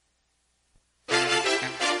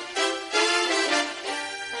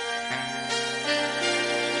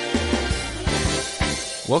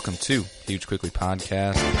Welcome to Huge Quickly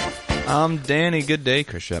Podcast. I'm Danny. Good day,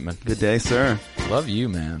 Chris Schepman. Good day, sir. Love you,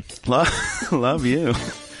 man. Love you.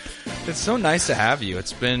 It's so nice to have you.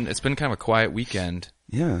 It's been kind of a quiet weekend.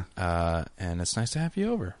 Yeah. And it's nice to have you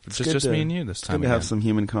over. It's just to, me and you this time. It's good to have some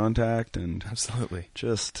human contact and absolutely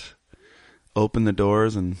just open the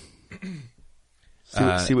doors and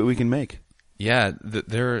see what we can make. Yeah,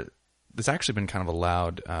 there's actually been kind of a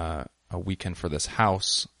loud a weekend for this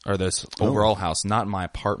house, or this overall house, not my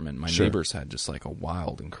apartment. My neighbors had just like a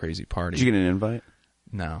wild and crazy party. Did you get an invite?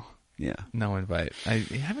 No. Yeah. No invite. I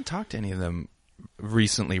haven't talked to any of them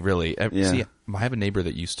recently, really. Yeah. See, I have a neighbor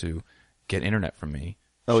that used to get internet from me.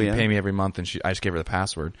 Oh, She'd pay me every month, and I just gave her the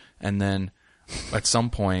password. And then at some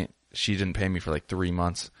point, she didn't pay me for like 3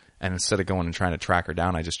 months. And instead of going and trying to track her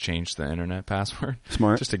down, I just changed the internet password.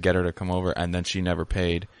 Smart. Just to get her to come over. And then she never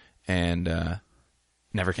paid and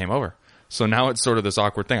never came over. So now it's sort of this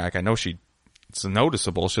awkward thing. Like, I know it's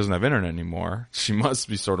noticeable. She doesn't have internet anymore. She must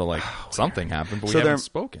be sort of like something happened, but we haven't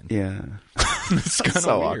spoken. Yeah. It's kind of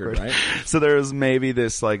so weird, awkward. right? So there's maybe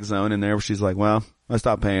this like zone in there where she's like, well, I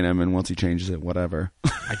stopped paying him, and once he changes it, whatever.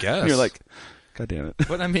 I guess. And you're like, God damn it.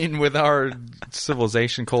 But I mean, with our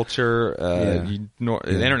civilization culture, the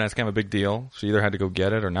internet's kind of a big deal. She either had to go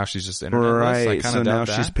get it, or now she's just internetless. Right. So now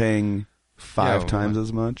she's paying 5 times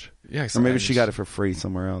as much. Yeah. Or maybe she got it for free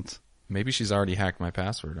somewhere else. Maybe she's already hacked my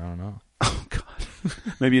password. I don't know. Oh God.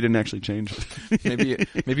 Maybe you didn't actually change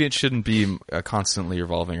it. maybe it shouldn't be constantly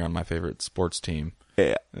revolving around my favorite sports team.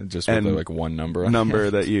 Yeah. Just with like one number.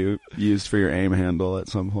 That you used for your AIM handle at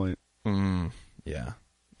some point. Yeah.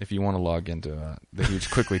 If you want to log into the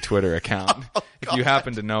Huge Quickly Twitter account, if you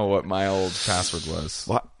happen to know what my old password was.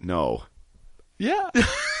 What? No. Yeah.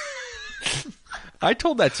 I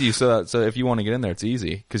told that to you so if you want to get in there, it's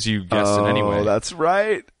easy because you guessed it anyway. Oh, that's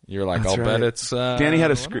right. You're like, I'll bet it's. Danny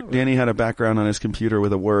had Danny had a background on his computer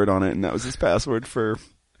with a word on it, and that was his password for.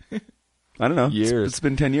 I don't know. Years. It's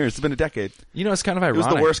been 10 years. It's been a decade. You know, it's kind of ironic. It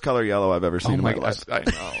was the worst color yellow I've ever seen in my life.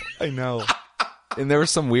 I know. And there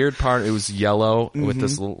was some weird part. It was yellow with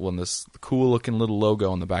this this cool looking little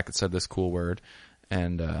logo on the back that said this cool word,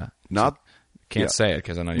 and can't say it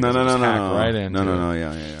because I know you hack right into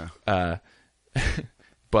it. Yeah.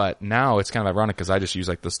 But now it's kind of ironic because I just use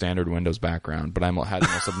like the standard Windows background, but I had the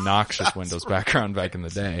most obnoxious Windows background back in the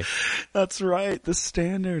day. That's right, the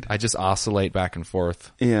standard. I just oscillate back and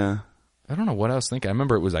forth. Yeah. I don't know what I was thinking. I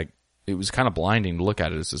remember it was kind of blinding to look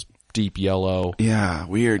at it. It's this deep yellow. Yeah,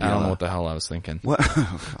 weird. I don't know what the hell I was thinking. What?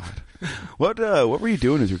 Oh God. What were you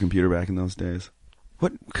doing with your computer back in those days?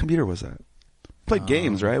 What computer was that? Played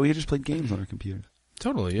games, right? We just played games on our computer.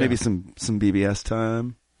 Totally. Yeah. Maybe some BBS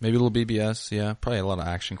time. Maybe a little BBS, yeah. Probably a lot of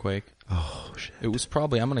Action Quake. Oh, shit. It was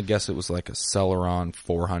probably, I'm going to guess it was like a Celeron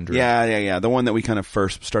 400. Yeah. The one that we kind of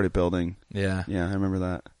first started building. Yeah. Yeah, I remember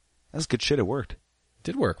that. That was good shit. It worked.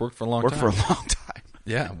 Did work. Worked for a long time. Worked for a long time.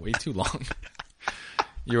 Yeah, way too long.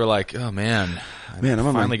 You were like, oh, man. I'm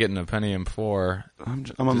finally getting a Pentium 4. I'm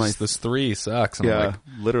on my... This 3 sucks. And yeah, I'm like,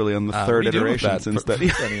 literally on the third iteration since that.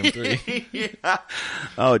 Pentium 3. Yeah.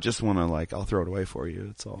 Oh, just want to I'll throw it away for you.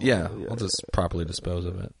 It's all. Yeah, I'll just properly dispose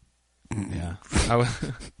of it. Yeah,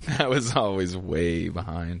 I was always way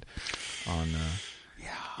behind on.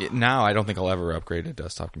 Now I don't think I'll ever upgrade a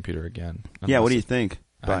desktop computer again. Yeah, what do you think?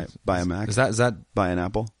 Buy a Mac? Is that buy an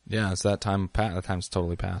Apple? Yeah, it's that time. That time's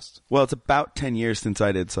totally passed. Well, it's about 10 years since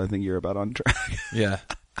I did, so I think you're about on track. Yeah.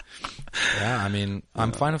 I mean,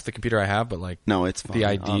 I'm fine with the computer I have, but no, it's fine. The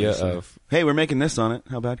idea of hey, we're making this on it.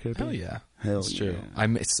 How bad could it be? Hell yeah, that's true.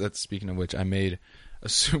 Speaking of which, I made a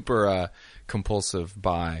super compulsive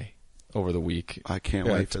buy over the week. I can't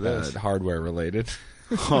wait for this. Hardware related.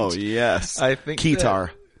 Oh yes, I think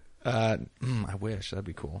Keytar. I wish that'd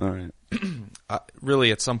be cool. All right.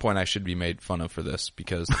 Really, at some point, I should be made fun of for this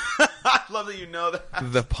because I love that you know that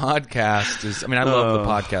the podcast is. I mean, I love the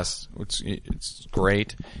podcast. It's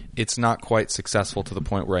great. It's not quite successful to the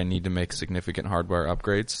point where I need to make significant hardware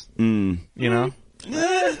upgrades. You know,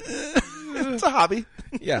 it's a hobby.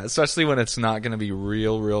 Yeah, especially when it's not going to be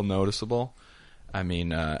real noticeable. I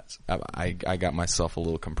mean, I got myself a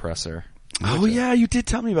little compressor. Oh yeah, you did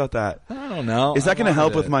tell me about that. I don't know. Is that going to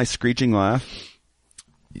help with my screeching laugh?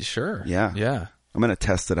 Sure. Yeah. I'm going to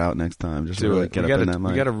test it out next time. Just really get up in that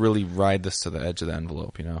mic. You got to really ride this to the edge of the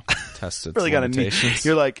envelope, you know. Test its really limitations.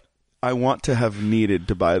 You're like, I want to have needed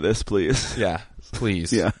to buy this, please. Yeah,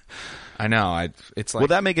 please. Yeah. I know. It's like. Will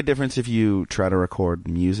that make a difference if you try to record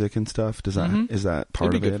music and stuff? Does that is that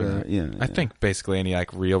part of it? Yeah. I think basically any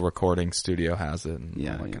real recording studio has it. And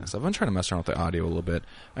all that kind of stuff. I'm trying to mess around with the audio a little bit.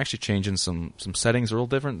 I'm actually changing some settings a little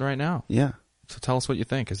different right now. Yeah. So tell us what you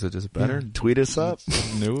think. Is it better? Yeah. Tweet us up.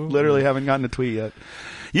 New? Literally haven't gotten a tweet yet.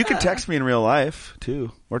 You can text me in real life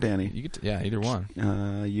too, or Danny. You could, either one.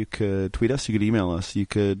 You could tweet us. You could email us. You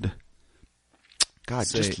could. God,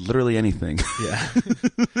 just literally anything. Yeah.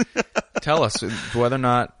 Tell us whether or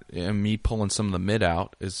not me pulling some of the mid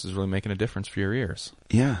out is really making a difference for your ears.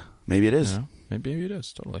 Yeah, maybe it is. Maybe it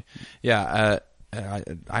is, totally. Yeah,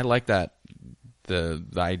 I like that, the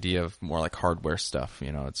idea of more like hardware stuff.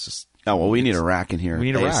 It's just... Oh, well, we need a rack in here. We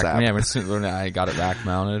need a rack. Yeah, I got it rack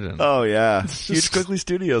mounted. And oh, yeah. Huge Quickly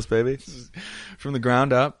Studios, baby. From the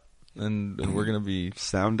ground up, and we're going to be...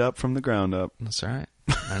 Sound up from the ground up. That's right.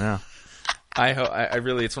 I know. I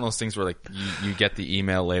really, it's one of those things where like you get the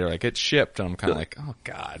email later, like it's shipped, and I'm kind of like, oh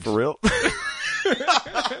God. For real?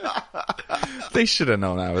 They should have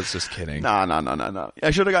known I was just kidding. No.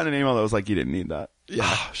 I should have gotten an email that was like, you didn't need that. Yeah.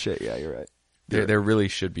 Oh, shit, yeah, you're right. There really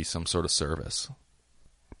should be some sort of service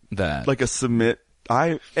that... Like a submit,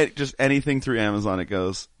 just anything through Amazon, it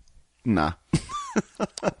goes, nah.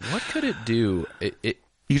 What could it do? You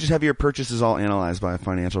just have your purchases all analyzed by a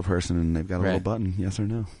financial person, and they've got a little button, yes or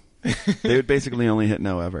no. They would basically only hit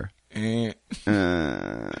no ever.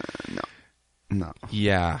 No.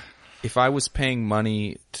 Yeah. If I was paying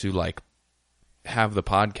money to like have the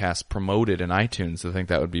podcast promoted in iTunes, I think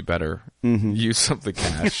that would be better use of the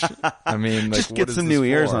cash. I mean, like, just get some new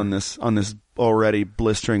ears on this already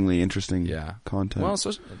blisteringly interesting content. Well,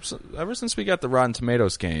 so ever since we got the Rotten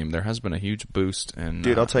Tomatoes game, there has been a huge boost in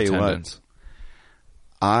Dude, I'll tell attendance. You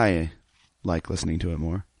what. I like listening to it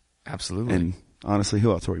more. Absolutely. And honestly, who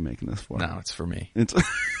else are we making this for? No, it's for me. It's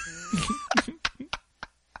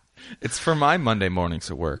It's for my Monday mornings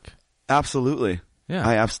at work. Absolutely.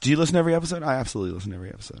 Yeah. Do you listen to every episode? I absolutely listen to every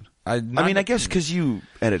episode. I mean, I guess because you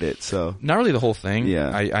edit it, so. Not really the whole thing.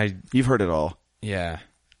 Yeah. You've heard it all. Yeah.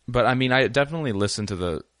 But I mean, I definitely listen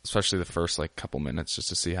to especially the first like couple minutes just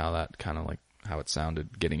to see how that kind of like, how it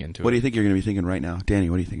sounded getting into it. What do you think you're going to be thinking right now? Danny,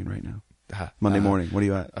 what are you thinking right now? Monday morning. What are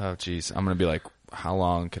you at? Oh, geez. I'm going to be like, how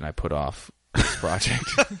long can I put off this project?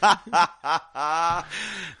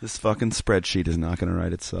 This fucking spreadsheet is not going to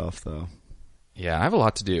write itself, though. Yeah, I have a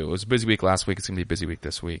lot to do. It was a busy week last week. It's going to be a busy week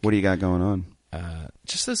this week. What do you got going on?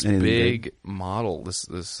 Just this big model. This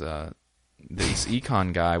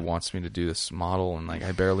econ guy wants me to do this model, and like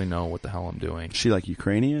I barely know what the hell I'm doing. Is she like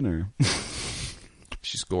Ukrainian or?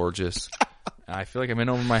 She's gorgeous. I feel like I'm in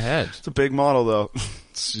over my head. It's a big model, though.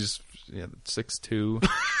 She's 6'2".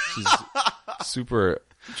 She's super,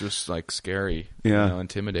 just like scary. Yeah,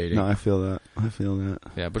 intimidating. No, I feel that.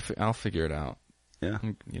 Yeah, but I'll figure it out. Yeah,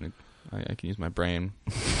 I can use my brain,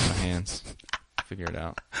 my hands, figure it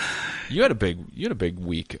out. You had a big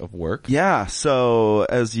week of work. Yeah. So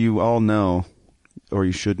as you all know, or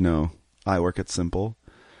you should know, I work at Simple.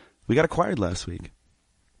 We got acquired last week.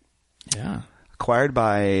 Yeah. Acquired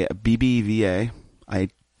by BBVA.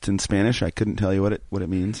 It's in Spanish. I couldn't tell you what it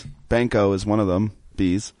means. Banco is one of them.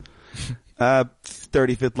 B's.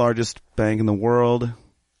 35th largest bank in the world.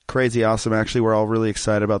 Crazy awesome. Actually, we're all really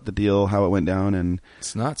excited about the deal, how it went down, and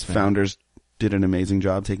it's nuts, man. Founders did an amazing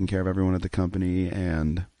job taking care of everyone at the company,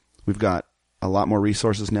 and we've got a lot more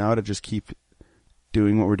resources now to just keep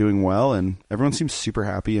doing what we're doing well, and everyone seems super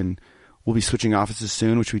happy, and we'll be switching offices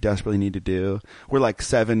soon, which we desperately need to do. We're like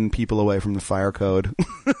 7 people away from the fire code.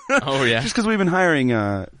 Oh yeah. Just because we've been hiring,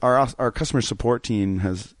 our customer support team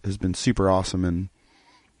has been super awesome, and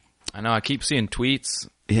I know I keep seeing tweets.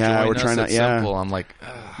 Yeah, we're trying to. Yeah, Simple. I'm like,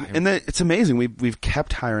 and it's amazing. We've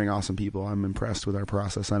kept hiring awesome people. I'm impressed with our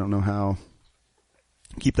process. I don't know how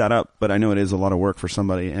keep that up, but I know it is a lot of work for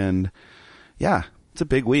somebody. And yeah, it's a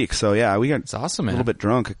big week. So yeah, we got it's awesome, man. A little bit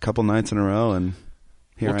drunk a couple nights in a row, and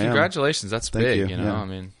here I am. Congratulations, that's Thank big. You know, yeah. I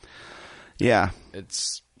mean, yeah,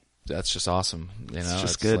 that's just awesome. It's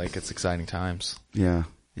just good. Like it's exciting times. Yeah.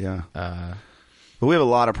 But we have a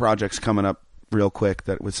lot of projects coming up real quick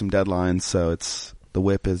that with some deadlines. So the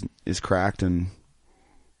whip is cracked, and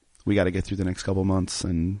we got to get through the next couple months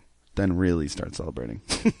and then really start celebrating.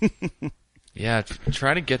 Yeah,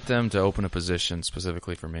 try to get them to open a position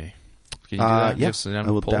specifically for me. Can you do that? Yes, I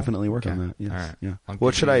will definitely work on that. Yes. All right. Yeah.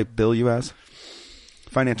 What should I bill you as?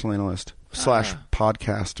 Financial analyst /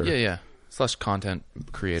 podcaster. Yeah. / content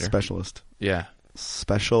creator. Specialist. Yeah.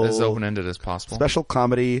 Special. As open-ended as possible. Special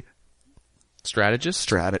comedy.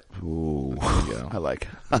 Strategist? Ooh.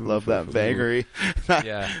 I love that vagary.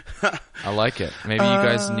 Yeah. I like it. Maybe you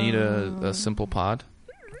guys need a simple pod.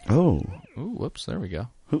 Oh. Ooh, whoops. There we go.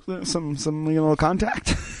 Some contact.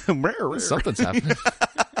 Something's happening.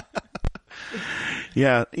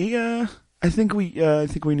 Yeah. I think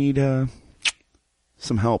we need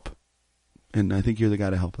some help, and I think you're the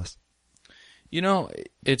guy to help us. You know,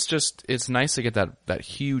 it's nice to get that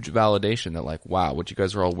huge validation that like, wow, what you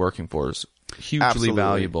guys are all working for is hugely Absolutely.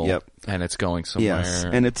 valuable. Yep. And it's going somewhere. Yes,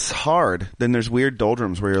 and it's hard. Then there's weird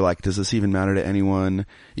doldrums where you're like, does this even matter to anyone?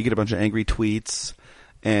 You get a bunch of angry tweets,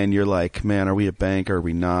 and you're like, man, are we a bank or are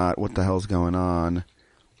we not? What the hell's going on?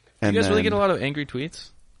 And you guys really get a lot of angry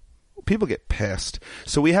tweets? People get pissed.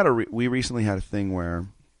 So we recently had a thing where,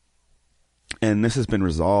 and this has been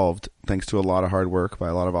resolved thanks to a lot of hard work by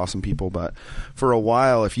a lot of awesome people, but for a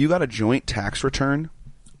while, if you got a joint tax return,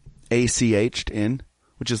 ACH'd in,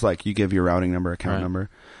 which is like you give your routing number, account number,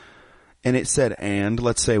 and it said, and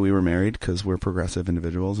let's say we were married because we're progressive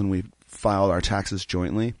individuals and we filed our taxes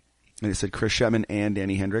jointly, and it said Chris Schepman and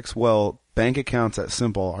Danny Hendrix. Well, bank accounts at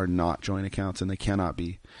Simple are not joint accounts and they cannot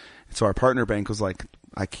be. So our partner bank was like,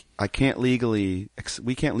 we can't legally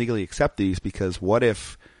accept these because what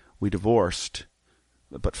if we divorced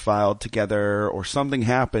but filed together or something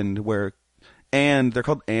happened where, and they're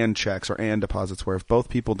called and checks or and deposits, where if both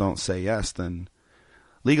people don't say yes, then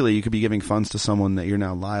legally you could be giving funds to someone that you're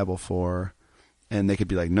now liable for, and they could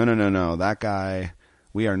be like, no, that guy,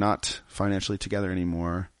 we are not financially together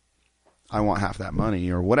anymore. I want half that money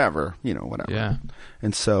or whatever, whatever. Yeah.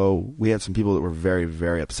 And so we had some people that were very,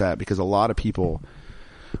 very upset because a lot of people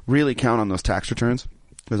really count on those tax returns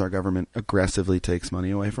because our government aggressively takes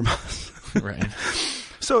money away from us. Right.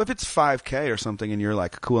 So if it's $5,000 or something and you're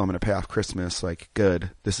like, cool, I'm going to pay off Christmas, like,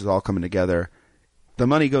 good, this is all coming together. The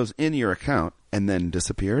money goes in your account and then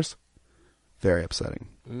disappears. Very upsetting.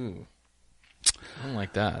 Ooh. I don't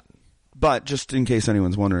like that. But just in case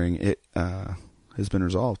anyone's wondering, it has been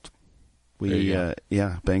resolved.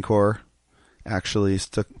 Bancor actually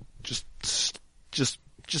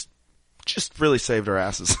just really saved our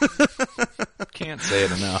asses. Can't say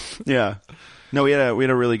it enough. Yeah. No, we had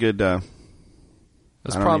a really good.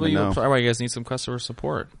 That's probably why you guys need some customer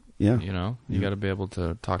support. Yeah. You got to be able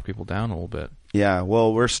to talk people down a little bit. Yeah.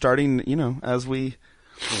 Well, we're starting. As we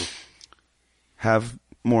have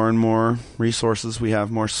more and more resources, we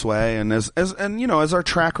have more sway, and as our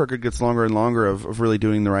track record gets longer and longer of really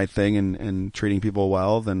doing the right thing and treating people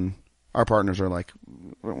well, then our partners are like,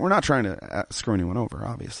 we're not trying to screw anyone over,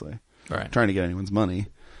 obviously. Right. Trying to get anyone's money.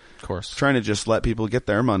 Of course. Trying to just let people get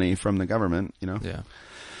their money from the government, Yeah.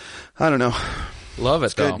 I don't know. Love it,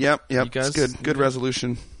 it's though. Good. Yep. Guys, it's good. Good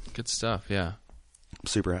resolution. Good stuff, yeah. I'm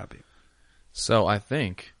super happy. So I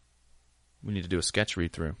think we need to do a sketch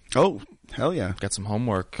read-through. Oh, hell yeah. Got some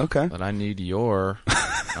homework. Okay. That I need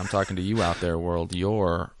I'm talking to you out there, world,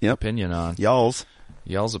 your opinion on. Y'all's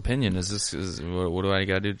opinion. What do I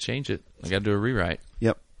got to do to change it? I got to do a rewrite.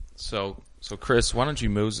 Yep. So Chris, why don't you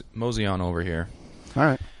mosey on over here? All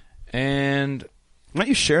right. And why don't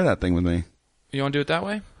you share that thing with me? You want to do it that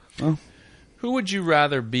way? Oh. Who would you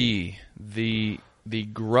rather be? The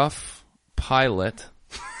gruff pilot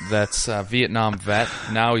that's a Vietnam vet.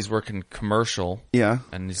 Now he's working commercial. Yeah.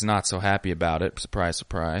 And he's not so happy about it. Surprise,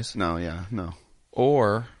 surprise. No, yeah, no.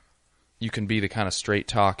 Or you can be the kind of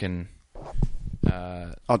straight-talking...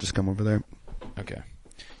 I'll just come over there. Okay.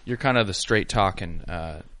 You're kind of the straight-talking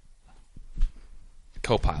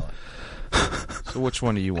co-pilot. So which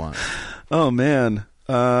one do you want? Oh, man.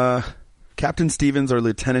 Captain Stevens or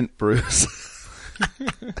Lieutenant Bruce?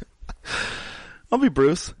 I'll be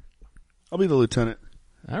Bruce. I'll be the lieutenant.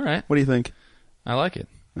 All right. What do you think? I like it.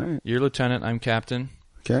 All right. You're lieutenant. I'm captain.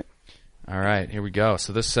 Okay. All right. Here we go.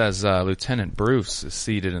 So this says Lieutenant Bruce is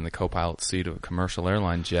seated in the co-pilot seat of a commercial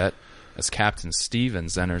airline jet as Captain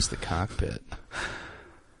Stevens enters the cockpit.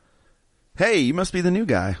 Hey, you must be the new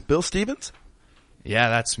guy. Bill Stevens? Yeah,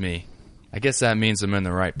 that's me. I guess that means I'm in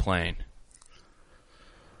the right plane.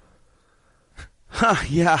 Huh,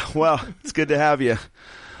 yeah, well, it's good to have you.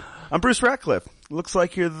 I'm Bruce Ratcliffe. Looks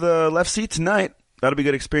like you're the left seat tonight. That'll be a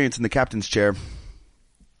good experience in the captain's chair.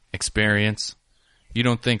 Experience? You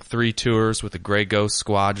don't think 3 tours with the Grey Ghost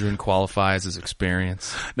Squadron qualifies as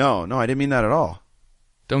experience? No, I didn't mean that at all.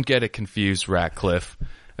 Don't get it confused, Ratcliffe.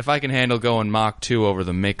 If I can handle going Mach 2 over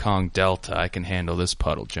the Mekong Delta, I can handle this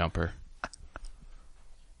puddle jumper.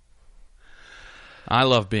 I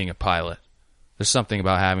love being a pilot. There's something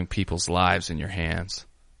about having people's lives in your hands.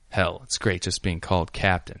 Hell, it's great just being called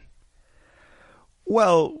captain.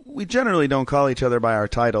 Well, we generally don't call each other by our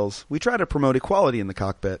titles. We try to promote equality in the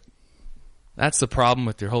cockpit. That's the problem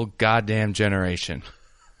with your whole goddamn generation.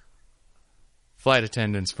 Flight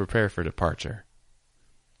attendants, prepare for departure.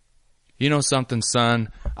 You know something,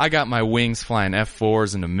 son? I got my wings flying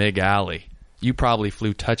F-4s into Mig Alley. You probably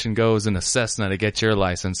flew touch and goes in a Cessna to get your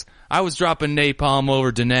license. I was dropping napalm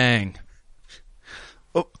over Da Nang.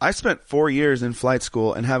 Oh, I spent 4 years in flight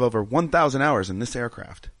school and have over 1,000 hours in this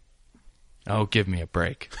aircraft. Oh, give me a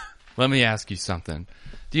break. Let me ask you something.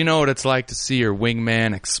 Do you know what it's like to see your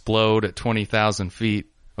wingman explode at 20,000 feet?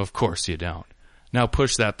 Of course you don't. Now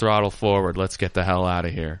push that throttle forward. Let's get the hell out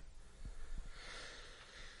of here.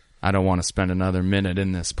 I don't want to spend another minute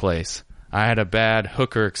in this place. I had a bad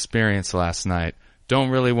hooker experience last night. Don't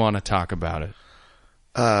really want to talk about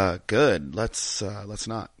it. Good. Let's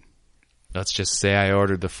not. Let's just say I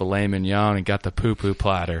ordered the filet mignon and got the poo-poo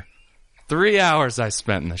platter. 3 hours I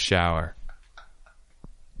spent in the shower.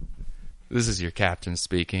 This is your captain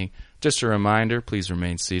speaking. Just a reminder, please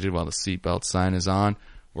remain seated while the seatbelt sign is on.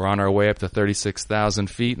 We're on our way up to 36,000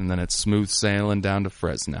 feet, and then it's smooth sailing down to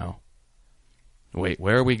Fresno. Wait,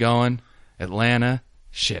 where are we going? Atlanta?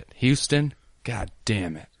 Shit, Houston? God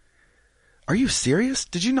damn it. Are you serious?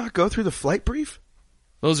 Did you not go through the flight brief?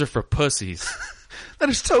 Those are for pussies. That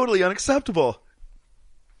is totally unacceptable.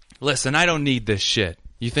 Listen, I don't need this shit.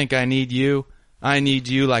 You think I need you? I need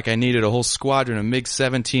you like I needed a whole squadron of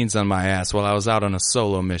MiG-17s on my ass while I was out on a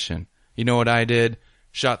solo mission. You know what I did?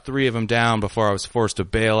 Shot 3 of them down before I was forced to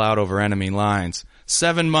bail out over enemy lines.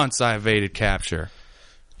 7 months I evaded capture.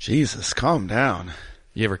 Jesus, calm down.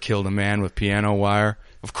 You ever killed a man with piano wire?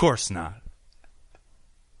 Of course not.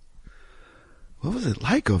 What was it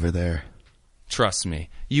like over there? Trust me,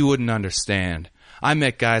 you wouldn't understand. I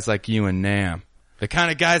met guys like you and Nam. The kind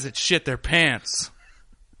of guys that shit their pants.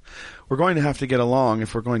 We're going to have to get along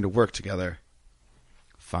if we're going to work together.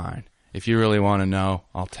 Fine. If you really want to know,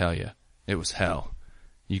 I'll tell you. It was hell.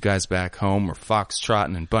 You guys back home were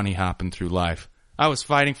foxtrotting and bunny hopping through life. I was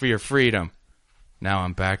fighting for your freedom. Now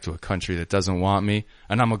I'm back to a country that doesn't want me,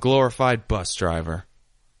 and I'm a glorified bus driver.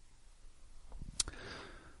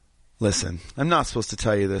 Listen, I'm not supposed to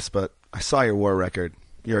tell you this, but I saw your war record.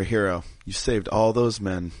 You're a hero. You saved all those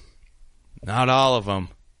men. Not all of them.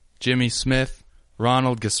 Jimmy Smith,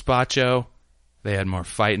 Ronald Gaspacho, they had more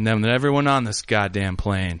fight in them than everyone on this goddamn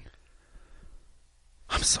plane.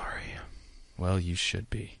 I'm sorry. Well, you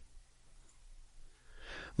should be.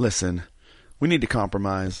 Listen, we need to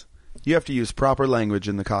compromise. You have to use proper language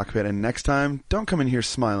in the cockpit, and next time, don't come in here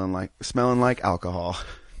smelling like alcohol.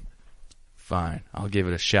 Fine, I'll give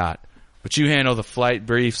it a shot. But you handle the flight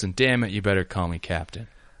briefs, and damn it, you better call me captain.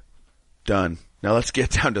 Done. Now let's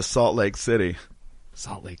get down to Salt Lake City.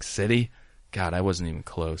 Salt Lake City? God, I wasn't even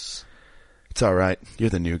close. It's all right.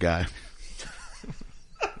 You're the new guy.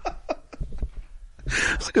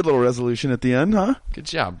 That's a good little resolution at the end, huh? Good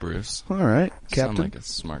job, Bruce. All right, Captain. Sound like a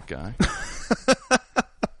smart guy.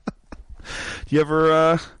 You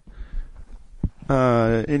ever,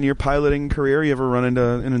 in your piloting career, you ever run into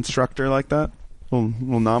an instructor like that?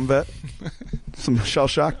 Little non-vet? Some shell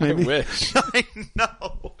shock, maybe? I wish. I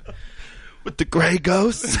know. With the Grey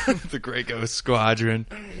Ghosts? The Grey Ghost Squadron.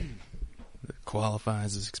 That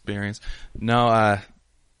qualifies as experience. No,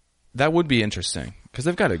 that would be interesting. Because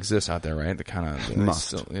they've got to exist out there, right? The kind of must.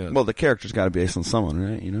 Still, you know, well, the character's got to be based on someone,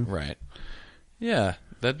 right? You know, right? Yeah,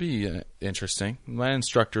 that'd be interesting. My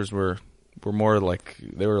instructors were more like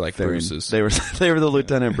they were like Bruce's. They were the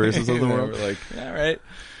Lieutenant Bruce's of the world. They were like, all right.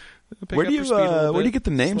 Where do you get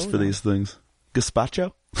the names for these things?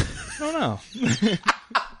 Gazpacho? I don't know.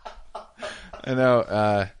 I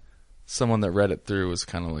know someone that read it through was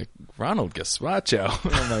kind of like Ronald Gazpacho.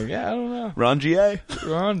 And I'm like, yeah, I don't know. Ron G.A.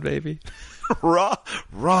 Ron, baby.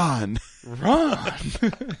 Ron.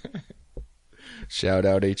 Shout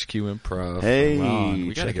out HQ Improv. Hey, Ron.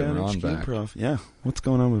 We gotta check get out Ron HQ back. Improv. Yeah, what's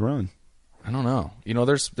going on with Ron? I don't know. You know,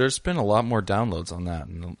 there's been a lot more downloads on that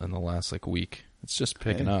in the last week. It's just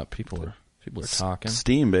picking up. People are talking.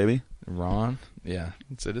 Steam, baby. Ron, yeah,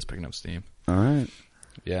 it is picking up steam. All right.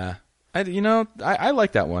 Yeah, I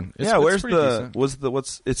like that one. Where's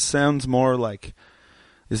it sounds more like,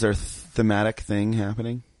 is there a thematic thing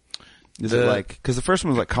happening? Is it like, because the first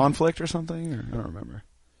one was like conflict or something? Or, I don't remember.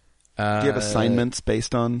 Do you have assignments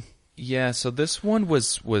based on? Yeah, so this one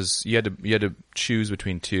was you had to choose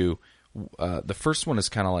between two. The first one is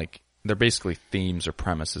kind of like, they're basically themes or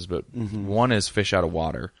premises, but one is fish out of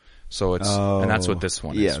water. So it's, and that's what this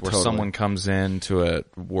one is, where someone comes into a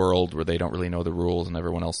world where they don't really know the rules and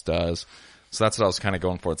everyone else does. So that's what I was kind of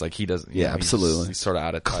going for. It's like he doesn't. Yeah, absolutely. He's sort of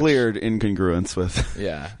out of touch. Cleared incongruence with.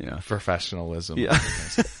 Yeah. Professionalism. Yeah.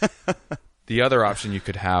 The other option you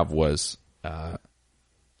could have was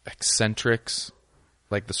eccentrics,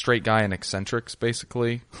 like the straight guy in eccentrics,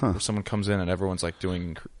 basically, where someone comes in and everyone's like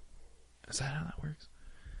doing. Is that how that works?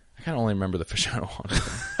 I kind of only remember the fish out of water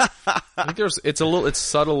thing. I think it's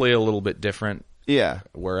subtly a little bit different. Yeah.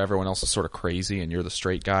 Where everyone else is sort of crazy and you're the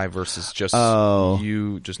straight guy versus just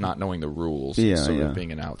you just not knowing the rules and sort of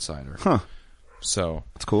being an outsider. Huh. So.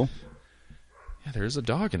 That's cool. Yeah, there is a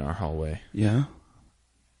dog in our hallway. Yeah.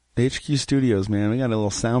 HQ Studios, man. We got a little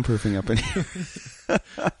soundproofing up in here.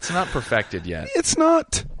 It's not perfected yet. It's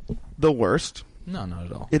not the worst. No, not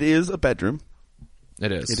at all. It is a bedroom.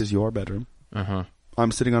 It is. It is your bedroom. Uh-huh.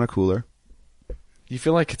 I'm sitting on a cooler. You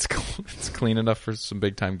feel like it's clean enough for some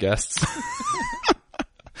big-time guests?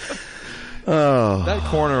 Oh. That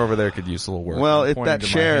corner over there could use a little work. Well, that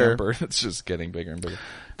chair... It's just getting bigger and bigger.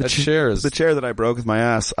 The chair that I broke with my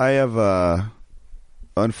ass. I have,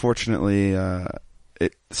 unfortunately,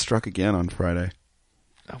 it struck again on Friday.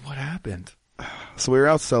 What happened? So we were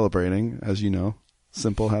out celebrating, as you know.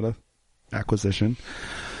 Simple had a acquisition.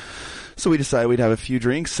 So we decided we'd have a few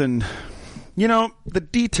drinks, and, you know, the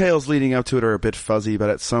details leading up to it are a bit fuzzy, but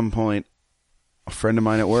at some point, a friend of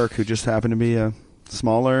mine at work who just happened to be a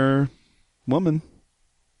smaller woman.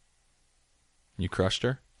 You crushed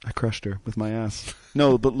her? I crushed her with my ass.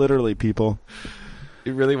 No, but literally, people.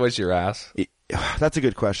 It really was your ass? That's a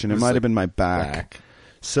good question. It might have been my back.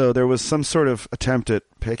 So there was some sort of attempt at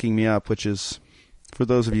picking me up, which is, for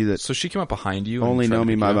those of you that... So she came up behind you? Only know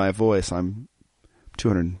me by my voice. I'm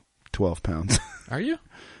 212 pounds. Are you?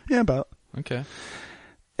 Yeah, about. Okay.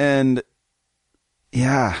 And,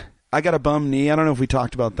 yeah, I got a bum knee. I don't know if we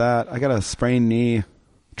talked about that. I got a sprained knee,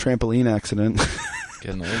 trampoline accident.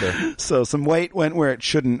 Getting older. So some weight went where it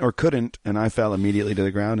shouldn't or couldn't, and I fell immediately to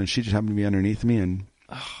the ground, and she just happened to be underneath me, and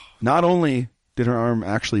not only did her arm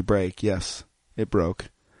actually break, yes, it broke.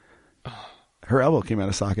 Her elbow came out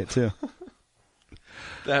of socket, too.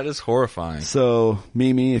 That is horrifying. So,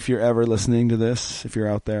 Mimi, if you're ever listening to this, if you're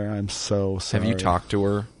out there, I'm so sorry. Have you talked to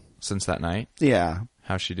her since that night? Yeah.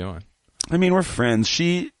 How's she doing? I mean, we're friends.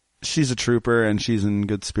 She's a trooper, and she's in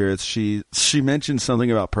good spirits. She mentioned something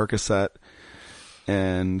about Percocet,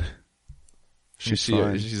 and she's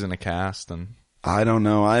fine. She's in a cast, and I don't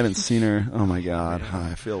know. I haven't seen her. Oh, my God.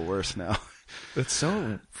 I feel worse now. It's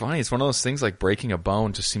so funny. It's one of those things like breaking a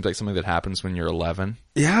bone just seems like something that happens when you're 11.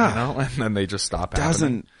 Yeah. You know? And then they just stop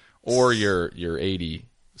happening. Or you're 80.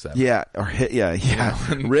 Yeah. Or hit. Yeah. Yeah.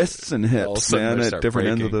 You know? Wrists and hips, man, at different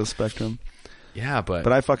ends of the spectrum. Yeah, but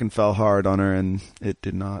I fucking fell hard on her, and it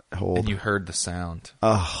did not hold. And you heard the sound.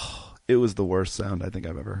 Oh, it was the worst sound I think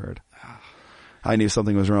I've ever heard. I knew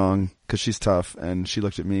something was wrong because she's tough, and she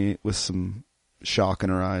looked at me with some shock in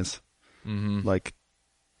her eyes. Mm-hmm. Like,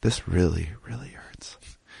 this really, really hurts.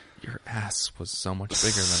 Your ass was so much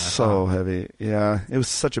bigger than I thought. So heavy. Yeah. It was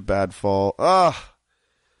such a bad fall. I'm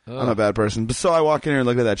a bad person. But so I walk in here and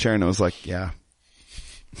look at that chair, and I was like, yeah.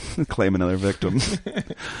 Claim another victim.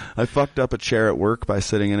 I fucked up a chair at work by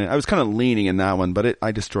sitting in it. I was kind of leaning in that one, but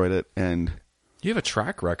I destroyed it. And you have a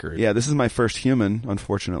track record. Yeah, this is my first human,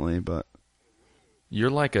 unfortunately, but you're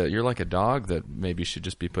like a dog that maybe should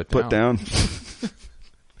just be put down.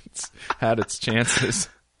 It's had its chances.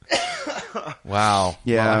 Wow.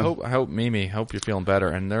 Yeah. Well, I hope Mimi, hope you're feeling better.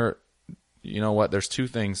 And you know what? There's two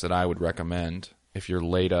things that I would recommend if you're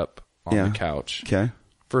laid up on the couch. Okay.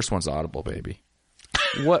 First one's Audible, baby.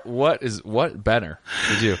 What better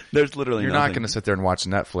to do? There's literally You're nothing. not going to sit there and watch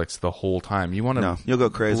Netflix the whole time. You want to you'll go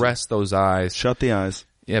crazy. Rest those eyes. Shut the eyes.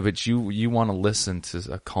 Yeah, but you want to listen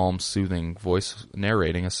to a calm, soothing voice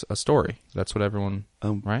narrating a story. That's what everyone,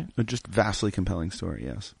 right? Just vastly compelling story,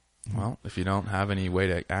 yes. Well, if you don't have any way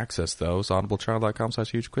to access those,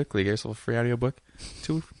 audibletrial.com/hugequickly. Get yourself a free audiobook,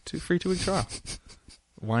 free 2-week trial.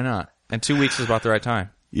 Why not? And 2 weeks is about the right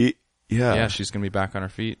time. Yeah. Yeah, she's going to be back on her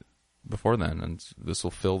feet before then, and this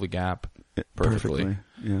will fill the gap perfectly.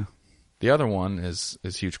 Yeah. The other one is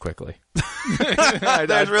Huge Quickly.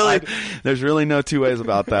 There's really no two ways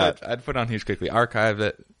about that. I'd put on Huge Quickly, archive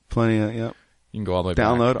it. Plenty of, yep. You can go all the way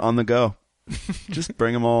Download back. on the go. Just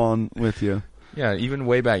bring them all on with you. Yeah, even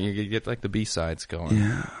way back, you get like the B-sides going.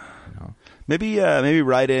 Yeah. You know? Maybe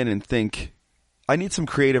write in and think, I need some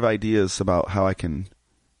creative ideas about how I can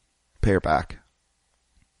pay her back.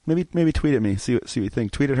 Maybe tweet at me. See what you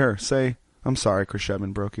think. Tweet at her. Say, I'm sorry, Chris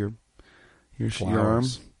Schepman broke your arm.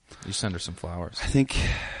 You send her some flowers. I think,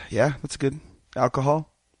 yeah, that's good.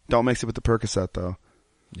 Alcohol. Don't mix it with the Percocet, though.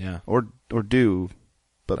 Yeah. Or do,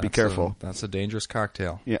 but be careful. That's a dangerous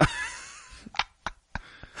cocktail. Yeah.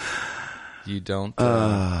 You don't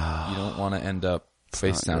want to end up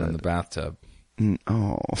face down in the bathtub.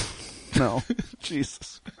 Oh, no.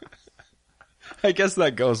 Jesus. I guess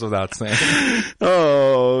that goes without saying.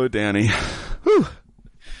 Oh, Danny. Whew.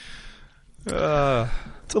 It's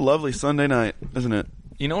a lovely Sunday night, isn't it?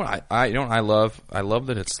 You know what I love? I love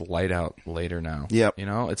that it's light out later now. Yep. You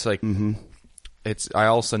know, it's like I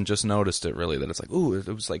all of a sudden just noticed it really, that it's like, ooh, it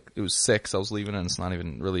was 6. I was leaving and it's not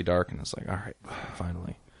even really dark, and it's like, all right,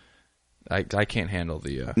 finally. I can't handle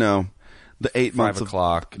the No. The 8 months of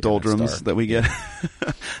doldrums that we get.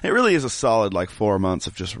 It really is a solid 4 months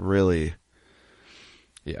of just really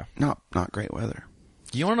not great weather.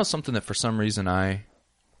 You want to know something that for some reason I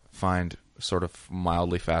find sort of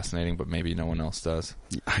mildly fascinating, but maybe no one else does?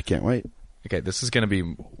 I can't wait. Okay, this is going to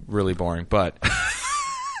be really boring, but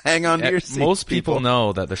hang on to your seat. Most people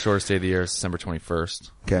know that the shortest day of the year is December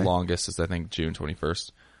 21st. Okay. The longest is, I think, June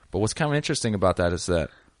 21st. But what's kind of interesting about that is that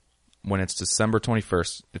when it's December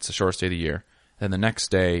 21st, it's the shortest day of the year. And the next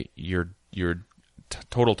day, your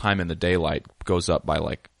total time in the daylight goes up by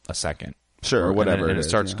a second. Sure, or whatever. And it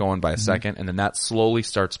starts going by a second, and then that slowly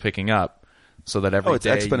starts picking up. So that every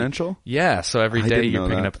day... it's exponential? Yeah, so every day you're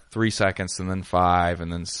picking up 3 seconds, and then 5,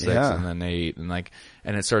 and then 6, and then 8,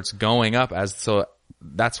 and it starts going up so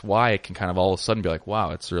that's why it can kind of all of a sudden be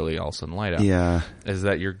wow, it's really all of a sudden light out. Yeah. Is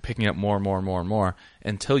that you're picking up more and more and more and more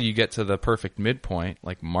until you get to the perfect midpoint,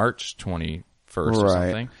 like March 21st or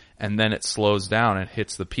something, and then it slows down and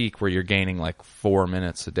hits the peak where you're gaining 4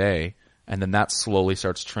 minutes a day. And then that slowly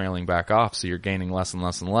starts trailing back off, so you're gaining less and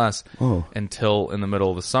less and less until in the middle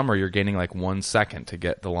of the summer you're gaining 1 second to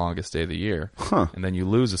get the longest day of the year. Huh. And then you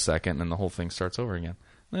lose a second, and then the whole thing starts over again.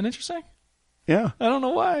 Isn't that interesting? Yeah. I don't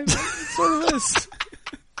know why. It sort of is.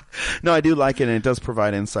 No, I do like it, and it does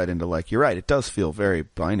provide insight into you're right, it does feel very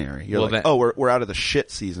binary. You're we're out of the shit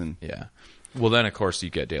season. Yeah. Well, then, of course, you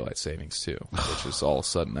get daylight savings, too, which is all of a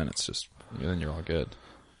sudden, then it's just, then you're all good.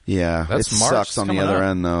 Yeah. That's it March sucks on the other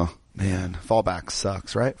end, though. Man, fallback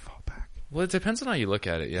sucks, right? Fallback. Well, it depends on how you look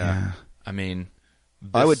at it, yeah. I mean...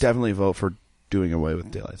 I would definitely vote for doing away with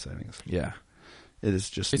daylight savings. Yeah. It is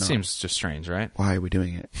just It seems just strange, right? Why are we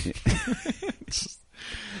doing it?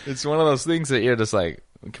 It's one of those things that you're just can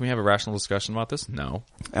we have a rational discussion about this? No.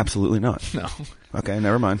 Absolutely not. No. Okay,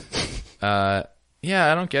 never mind. Yeah,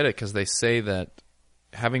 I don't get it, because they say that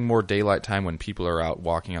having more daylight time when people are out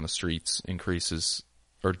walking on the streets increases...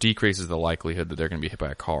 or decreases the likelihood that they're going to be hit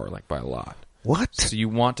by a car, by a lot. What? So you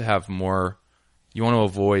want to have more... You want to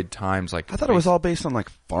avoid times I thought it was all based on,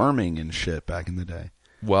 farming and shit back in the day.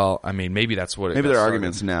 Well, I mean, maybe that's what it... Maybe there are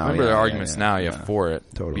arguments now. Maybe there are arguments now, for it.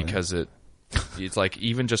 Totally. Because it's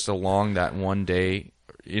even just along that one day...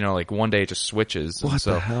 one day it just switches. What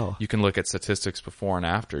the hell? You can look at statistics before and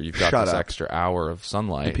after. You've got this extra hour of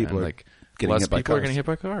sunlight. And people are getting less hit by people cars. are getting hit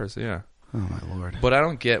by cars, yeah. Oh, my Lord. But I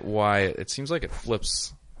don't get why it seems like it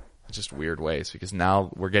flips just weird ways, because now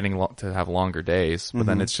we're getting to have longer days, but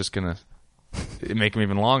then it's just going to make them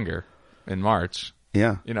even longer in March.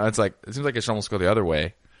 Yeah. It seems like it should almost go the other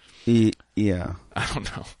way. Yeah. I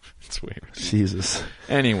don't know. It's weird. Jesus.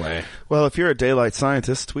 Anyway. Well, if you're a daylight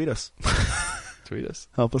scientist, tweet us. Tweet us.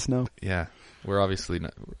 Help us know. Yeah. We're obviously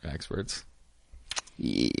not experts.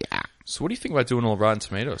 Yeah. So what do you think about doing a little Rotten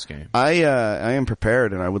Tomatoes game? I am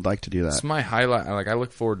prepared, and I would like to do that. It's my highlight. I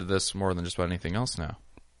look forward to this more than just about anything else now.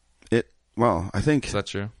 Well, I think... Is that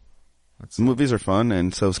true? Movies are fun,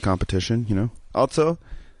 and so is competition, Also,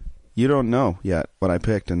 you don't know yet what I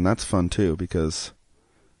picked, and that's fun, too, because...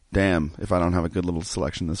 Damn, if I don't have a good little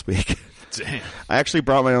selection this week. Damn. I actually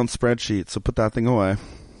brought my own spreadsheet, so put that thing away.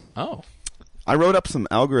 Oh. I wrote up some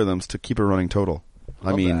algorithms to keep a running total.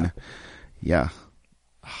 Yeah.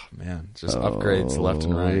 Oh, man. Just upgrades left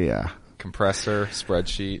and right. Yeah. Compressor,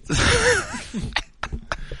 spreadsheet.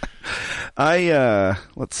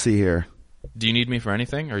 Let's see here. Do you need me for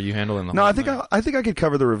anything, or are you handling the whole thing? No, I think I could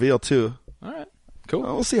cover the reveal, too. All right. Cool.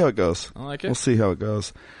 We'll see how it goes. I like it. We'll see how it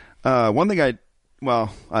goes. One thing I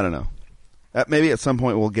don't know. Maybe at some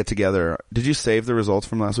point we'll get together. Did you save the results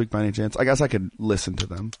from last week by any chance? I guess I could listen to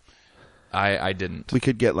them. I didn't. We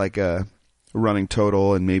could get a running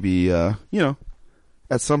total and maybe, at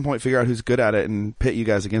some point figure out who's good at it and pit you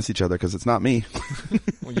guys against each other, because it's not me.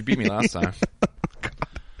 Well, you beat me last time.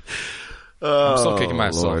 I'm still kicking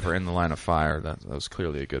myself Lord. for In the Line of Fire. That was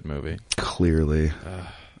clearly a good movie. Clearly.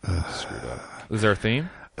 Screwed up. Is there a theme?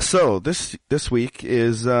 So this week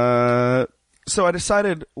is... So I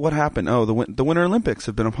decided what happened. Oh, the Winter Olympics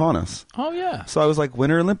have been upon us. Oh, yeah. So I was like,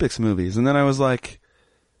 Winter Olympics movies. And then I was like,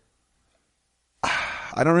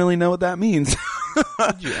 I don't really know what that means.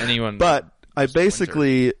 But I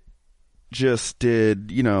basically just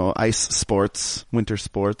did, ice sports, winter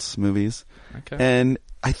sports movies. Okay. And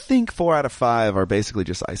I think 4 out of 5 are basically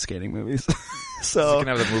just ice skating movies. So you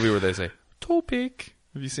can have the movie where they say, toe peak.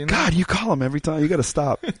 Have you seen that? God, you call them every time. You got to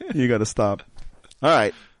stop. You got to stop. All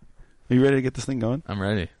right. Are you ready to get this thing going? I'm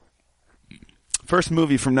ready. First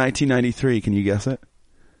movie from 1993. Can you guess it?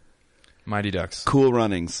 Mighty Ducks. Cool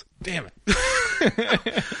Runnings. Damn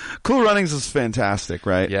it. Cool Runnings is fantastic,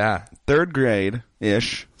 right? Yeah. 3rd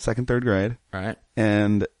grade-ish. 2nd, 3rd grade. Right.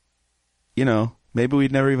 And, maybe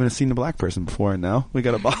we'd never even seen a black person before, and now we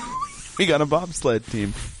got a ball. We got a bobsled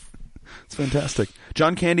team. It's fantastic.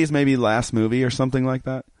 John Candy's maybe last movie or something like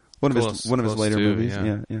that. One of his later movies.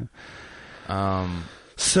 Yeah.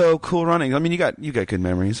 So Cool Running. I mean, you got good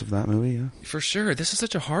memories of that movie, yeah. For sure. This is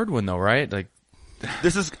such a hard one, though, right? Like,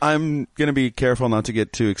 I'm gonna be careful not to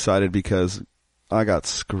get too excited because I got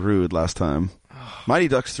screwed last time. Mighty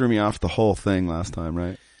Ducks threw me off the whole thing last time,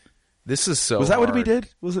 right? This is so. Was that hard. what we did?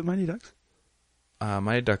 Was it Mighty Ducks?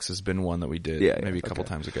 Mighty Ducks has been one that we did maybe a couple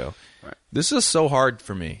times ago. Right. This is so hard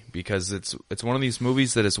for me because it's one of these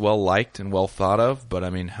movies that is well liked and well thought of, but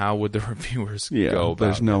I mean, how would the reviewers go about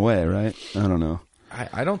there's no way, right? I don't know.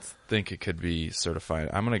 I don't think it could be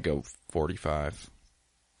certified. I'm going to go 45.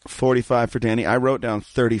 45 for Danny. I wrote down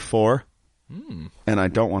 34, and I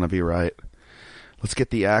don't want to be right. Let's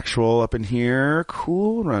get the actual up in here.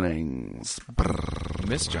 Cool Runnings.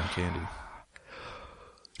 Miss John Candy.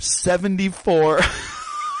 74.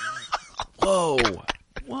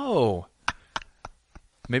 Whoa.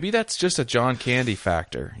 Maybe that's just a John Candy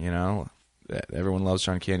factor, you know? Everyone loves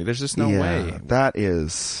John Candy. There's just no way. That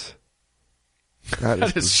is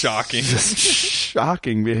shocking. Just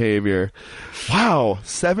shocking behavior. Wow,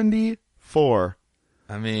 74.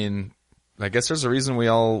 I mean, I guess there's a reason we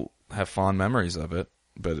all have fond memories of it,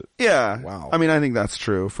 but yeah. Wow. I mean, I think that's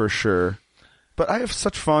true for sure. But I have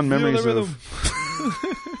such fond memories of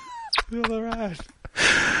Feel the ride.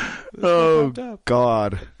 Oh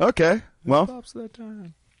God. Okay. Well,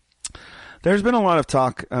 there's been a lot of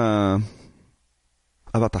talk about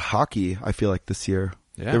the hockey. I feel like this year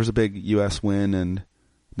there was a big U.S. win and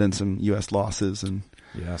then some U.S. losses, and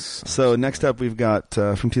yes. So next up, we've got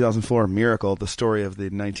from 2004, Miracle, the story of the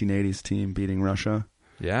 1980s team beating Russia.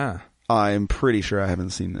 Yeah, I'm pretty sure I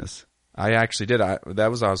haven't seen this. I actually did. I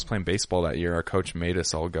was playing baseball that year. Our coach made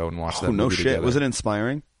us all go and watch that movie. Oh, no shit. Together. Was it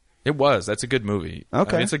inspiring? It was. That's a good movie.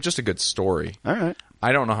 Okay. I mean, it's like just a good story. All right.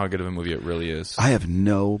 I don't know how good of a movie it really is. I have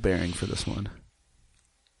no bearing for this one.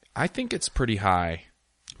 I think it's pretty high.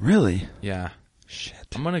 Really? Yeah. Shit.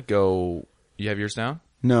 I'm going to go... You have yours down?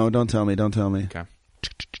 No, don't tell me. Don't tell me. Okay.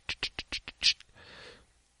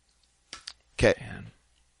 Okay.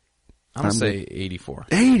 I'm going to say 84.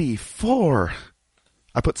 84.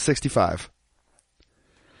 I put 65.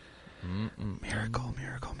 Miracle.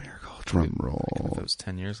 Drum roll. If it was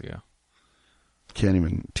 10 years ago. Can't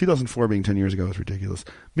even. 2004 being 10 years ago is ridiculous.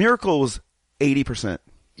 Miracle was 80%.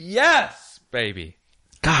 Yes, baby.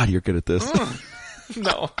 God, you're good at this.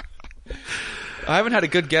 No. I haven't had a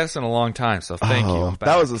good guess in a long time, so thank you.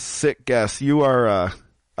 That was a sick guess. You are,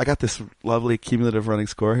 I got this lovely cumulative running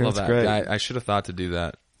score here. Love That's that. great. I should have thought to do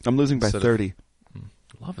that. I'm losing by 30.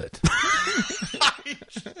 Love it.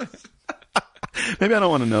 Maybe I don't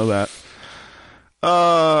want to know that.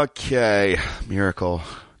 Okay. Miracle.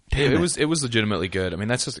 It was legitimately good. I mean,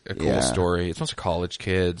 that's just a cool story. It's a bunch of college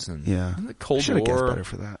kids and the Cold War. Should have guessed better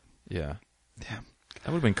for that. Yeah. Damn.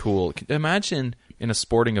 That would have been cool. Imagine in a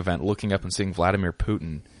sporting event looking up and seeing Vladimir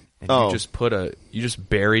Putin, and you just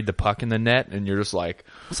buried the puck in the net, and you're just like,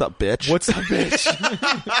 "What's up, bitch? What's up, bitch?"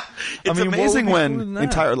 It's amazing when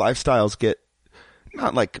entire lifestyles get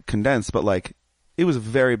not like condensed, but like it was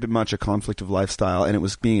very much a conflict of lifestyle, and it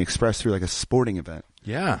was being expressed through like a sporting event.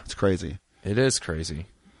 Yeah, it's crazy. It is crazy.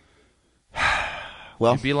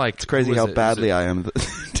 Well, be like, it's crazy how badly I am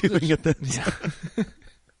doing at this. Yeah.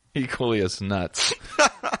 Equally as nuts.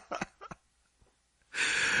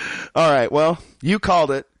 All right, well, you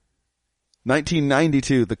called it.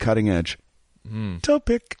 1992, The Cutting Edge.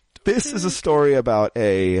 Topic. This is a story about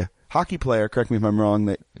a hockey player, correct me if I'm wrong,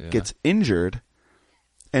 that gets injured,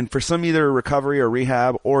 and for some either recovery or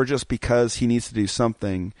rehab, or just because he needs to do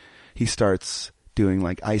something, he starts doing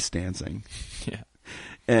like ice dancing. Yeah.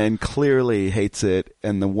 And clearly hates it,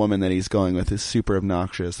 and the woman that he's going with is super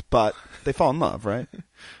obnoxious, but they fall in love, right?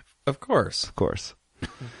 Of course. Of course.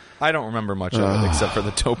 I don't remember much of it except for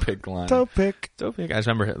the toe pick line. Toe pick. I just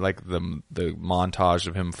remember like the montage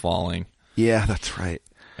of him falling. Yeah, that's right.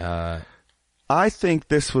 I think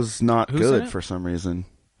this was not good for some reason.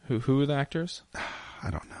 Who are the actors?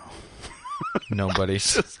 I don't know. Nobody.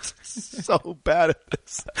 Just so bad at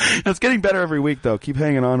this. It's getting better every week, though. Keep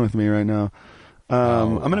hanging on with me right now.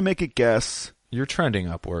 I'm going to make a guess. You're trending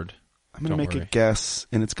upward. I'm going to make a guess,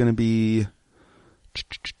 and it's going to be...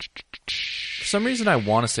 For some reason, I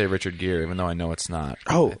want to say Richard Gere, even though I know it's not.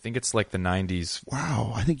 Oh. I think it's like the 90s.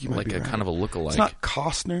 Wow, I think you might be right. Kind of a lookalike. It's not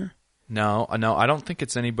Costner? No, I don't think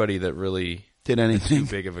it's anybody that really did anything too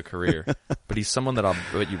big of a career. But he's someone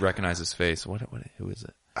that you recognize his face. Who is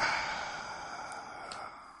it?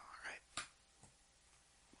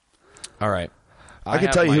 All right. I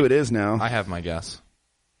can tell you who it is now. I have my guess.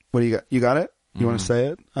 What do you got? You got it? You want to say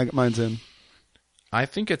it? Mine's in. I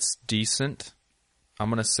think it's decent. I'm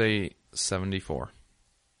going to say 74.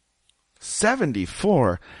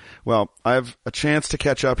 74. Well, I have a chance to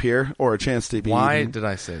catch up here, or a chance to be. Why did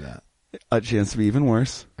I say that? A chance to be even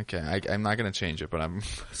worse. Okay, I'm not going to change it, but I'm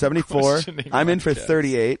 74. I'm in for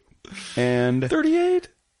 38. And 38?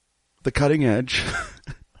 The cutting edge.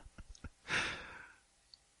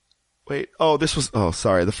 Wait,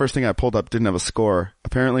 sorry. The first thing I pulled up didn't have a score.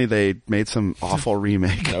 Apparently they made some awful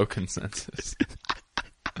remake. No consensus.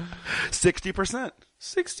 60%.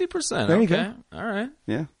 60%. There you okay. go. All right.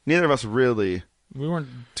 Yeah. Neither of us really. We weren't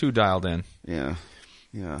too dialed in. Yeah.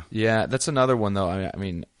 Yeah. Yeah, that's another one though. I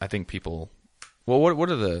mean, I think people. Well,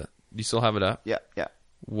 what are the? Do you still have it up? Yeah. Yeah.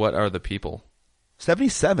 What are the people?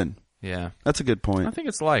 77. Yeah, that's a good point. I think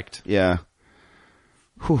it's liked. Yeah.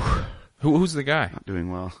 Whew. Who's the guy? Not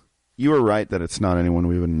doing well. You were right that it's not anyone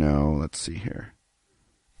we would know. Let's see here.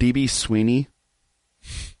 DB Sweeney.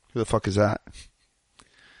 Who the fuck is that?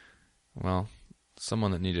 Well,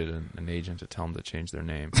 someone that needed an agent to tell them to change their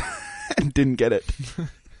name. And didn't get it.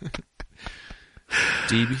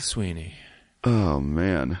 DB Sweeney. Oh,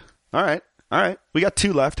 man. All right. We got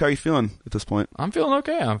 2 left. How are you feeling at this point? I'm feeling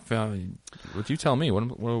okay. I'm feeling. What you tell me?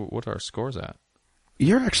 What are our scores at?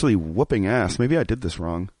 You're actually whooping ass. Maybe I did this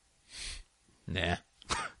wrong. Nah.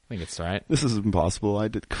 I think it's right. This is impossible. I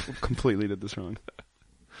completely did this wrong.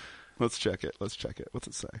 Let's check it. What's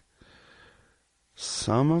it say?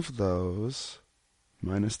 Sum of those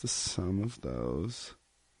minus the sum of those.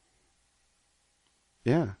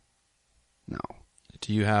 Yeah. No.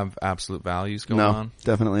 Do you have absolute values going on? No,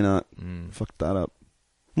 definitely not. Fucked that up.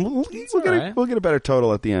 We'll get a better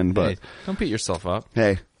total at the end, but... Hey, don't beat yourself up.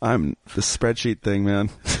 Hey, I'm the spreadsheet thing, man.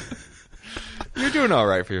 You're doing all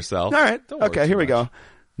right for yourself. All right. Okay, here we go.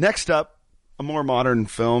 Next up, a more modern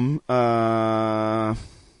film.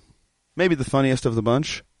 Maybe the funniest of the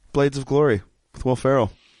bunch. Blades of Glory with Will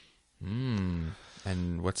Ferrell. And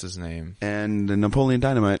what's his name? And Napoleon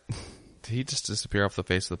Dynamite. Did he just disappear off the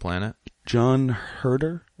face of the planet? John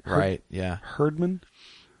Herder? Right, yeah. Herdman?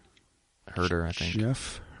 Herder, I think.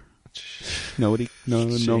 Jeff? No,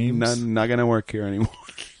 not gonna work here anymore.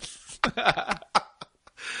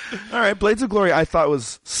 All right, Blades of Glory I thought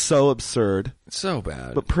was so absurd. So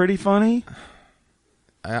bad. But pretty funny.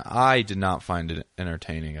 I did not find it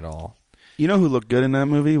entertaining at all. You know who looked good in that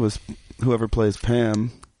movie was whoever plays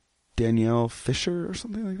Pam. Danielle Fisher or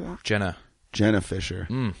something like that? Jenna Fisher.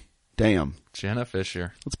 Damn. Jenna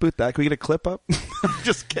Fisher. Let's boot that. Can we get a clip up?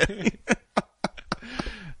 Just kidding.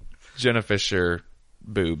 Jenna Fisher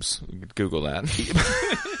boobs. Google that.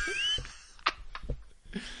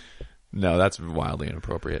 No, that's wildly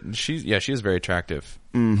inappropriate. And she is very attractive.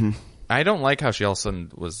 Mm-hmm. I don't like how she all of a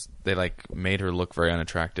sudden they made her look very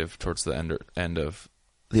unattractive towards the end of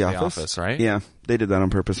The Office, right? Yeah, they did that on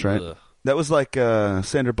purpose, right? Ugh. That was like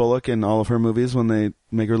Sandra Bullock in all of her movies when they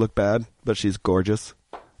make her look bad, but she's gorgeous.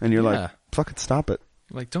 And you're like, fucking stop it.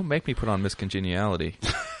 Like, don't make me put on Miss Congeniality.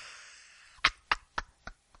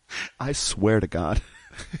 I swear to God.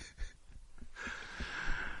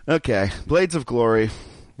 Okay, Blades of Glory.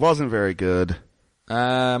 Wasn't very good.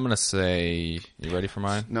 I'm going to say... You ready for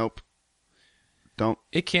mine? Nope. Don't.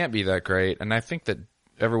 It can't be that great, and I think that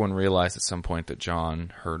everyone realized at some point that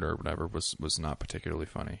John Hurt or whatever was not particularly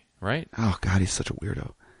funny, right? Oh, God, he's such a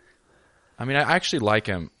weirdo. I mean, I actually like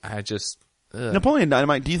him. I just... Napoleon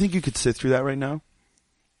Dynamite, do you think you could sit through that right now?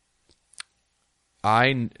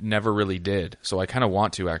 I never really did, so I kind of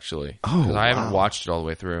want to, actually. Oh, because I haven't watched it all the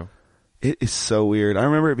way through. It is so weird. I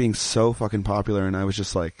remember it being so fucking popular, and I was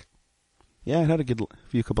just like, yeah, it had a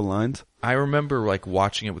few couple lines. I remember like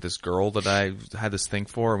watching it with this girl that I had this thing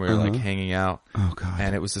for, and we were like hanging out. Oh, God.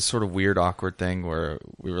 And it was this sort of weird, awkward thing where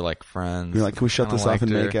we were like friends. You're like, can we shut this off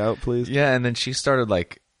and make out, please? Yeah, and then she started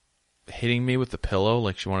like hitting me with the pillow,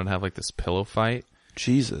 like she wanted to have like this pillow fight.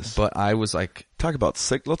 Jesus. But I was like, talk about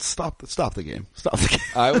sick. Let's stop the game. Stop the game.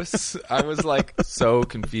 I was like so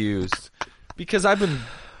confused because I've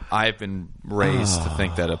been raised to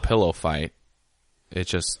think that a pillow fight,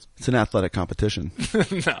 it's an athletic competition.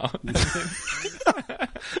 No.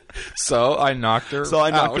 So I knocked her. So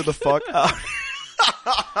I knocked her the fuck out.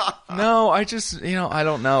 No, I just, I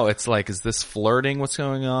don't know. It's like, is this flirting? What's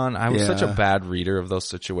going on? I was such a bad reader of those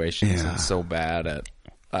situations and so bad at.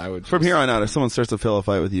 From here on out, if someone starts a pillow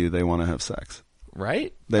fight with you, they want to have sex.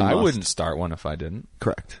 Right? I wouldn't start one if I didn't.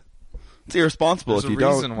 Correct. It's irresponsible if you don't.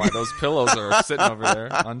 There's a reason why those pillows are sitting over there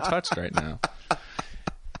untouched right now.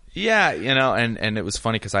 Yeah, and it was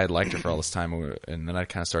funny because I had liked her for all this time, and then I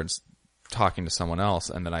kind of started talking to someone else,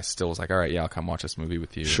 and then I still was like, all right, yeah, I'll come watch this movie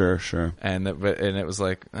with you. Sure. And it was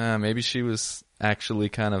like, maybe she was actually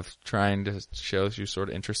kind of trying to show she was sort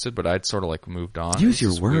of interested, but I'd sort of like moved on. Use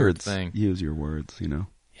your words. Use your words, you know?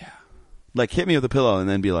 Yeah. Like, hit me with a pillow and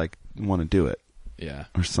then be like, want to do it. Yeah.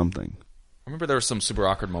 Or something. I remember there was some super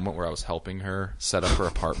awkward moment where I was helping her set up her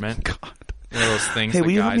apartment. God. One of those things hey,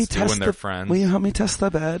 that guys do when they're friends. Will you help me test the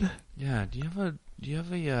bed? Yeah. Do you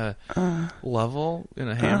have a level and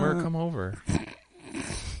a hammer? Come over.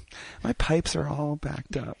 My pipes are all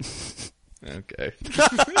backed up. Okay.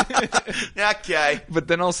 Okay. But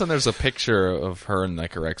then all of a sudden there's a picture of her and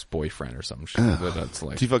like her ex-boyfriend or something. That's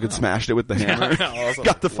like, you fucking smashed it with the hammer. Yeah,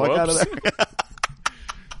 Got the fuck out of there.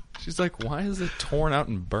 She's like, why is it torn out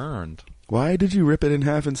and burned? Why did you rip it in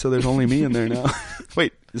half and so there's only me in there now?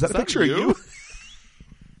 Wait, is that a picture of you?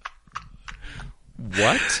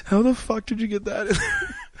 What? How the fuck did you get that in?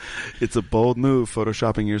 It's a bold move,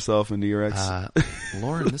 photoshopping yourself into your ex.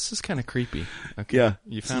 Lauren, this is kind of creepy. Okay. Yeah.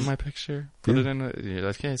 You found my picture? Put it in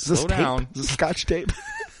okay, slow tape? down. Is this Scotch tape?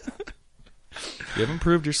 You haven't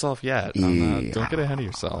proved yourself yet. Yeah. Don't get ahead of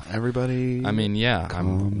yourself. Everybody. I mean, yeah,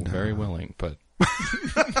 I'm down. very willing, but.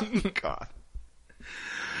 God.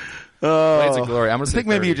 Blades of Glory. I think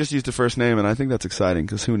maybe you just used a first name, and I think that's exciting,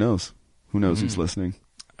 because who knows? Who knows who's listening?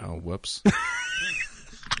 Oh, whoops.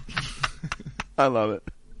 I love it.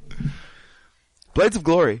 Blades of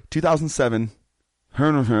Glory, 2007.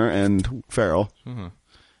 Her and Ferrell. Mm-hmm.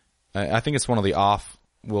 I think it's one of the off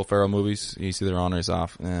Will Ferrell movies. He's either on or he's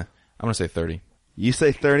off. I'm going to say 30. You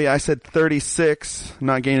say 30. I said 36.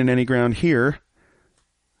 Not gaining any ground here.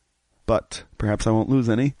 But perhaps I won't lose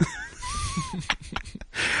any.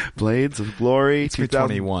 Blades of Glory,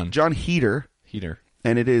 2021. John Heater.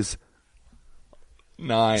 And it is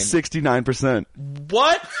 69%.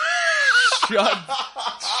 What?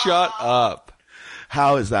 Shut up.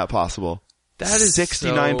 How is that possible? That is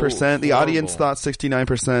 69%. So the audience thought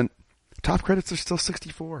 69%. Top credits are still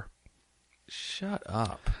 64. Shut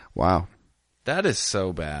up. Wow. That is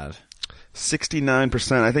so bad.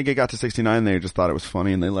 69%. I think it got to 69. They just thought it was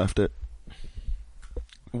funny and they left it.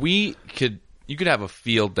 You could have a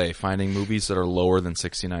field day finding movies that are lower than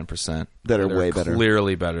 69%. That are way better.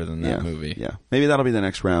 Clearly better than that movie. Yeah. Maybe that'll be the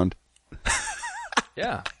next round.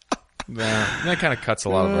 Yeah. That kind of cuts a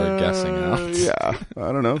lot of our guessing out. Yeah.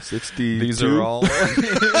 I don't know. 60. These are all.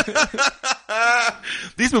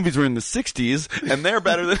 These movies were in the 60s and they're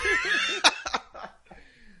better than.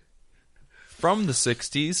 From the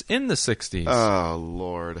 60s, in the 60s. Oh,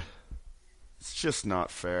 Lord. It's just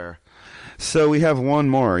not fair. So we have one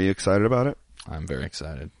more. Are you excited about it? I'm very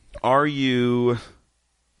excited. Are you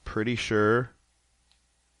pretty sure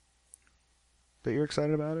that you're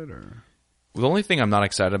excited about it? Or the only thing I'm not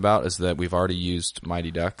excited about is that we've already used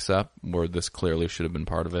Mighty Ducks up, where this clearly should have been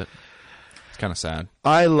part of it. It's kind of sad.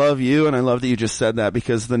 I love you, and I love that you just said that,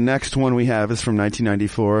 because the next one we have is from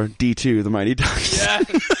 1994, D2, the Mighty Ducks. Yeah.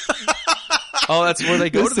 Oh, that's where they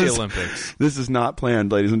go to the Olympics. This is not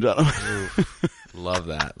planned, ladies and gentlemen. Love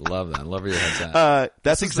that. Love where your head's at.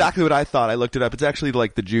 That's exactly what I thought. I looked it up. It's actually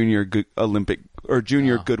like the Junior Olympic or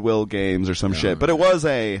Junior Goodwill Games or some shit. But it was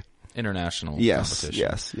a international competition.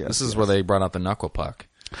 Yes. This is where they brought out the knuckle puck.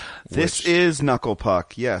 This is knuckle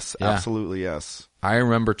puck. Yes, absolutely yes. I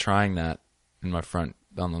remember trying that in my front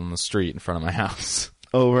on the street in front of my house.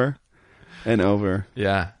 Over and over.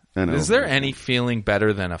 Yeah. Is there any feeling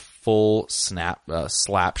better than a full slap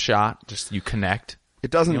shot? Just you connect.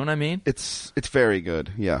 It doesn't. You know what I mean? It's very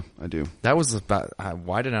good. Yeah, I do. That was about.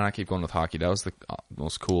 Why did I not keep going with hockey? That was the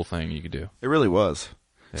most cool thing you could do. It really was.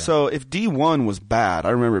 Yeah. So if D1 was bad, I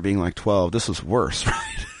remember it being like 12. This was worse,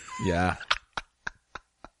 right? Yeah.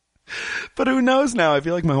 But who knows now? I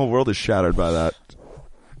feel like my whole world is shattered by that.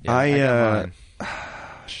 Yeah, I got mine.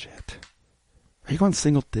 Shit. Are you going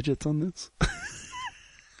single digits on this?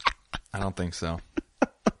 I don't think so.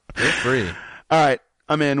 Feel free. All right,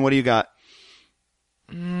 I'm in. What do you got?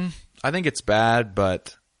 I think it's bad,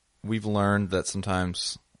 but we've learned that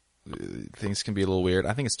sometimes things can be a little weird.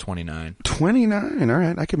 I think it's 29. 29? All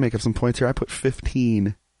right, I can make up some points here. I put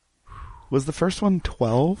 15. Was the first one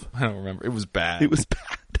 12? I don't remember. It was bad. It was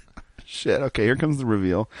bad. Shit. Okay, here comes the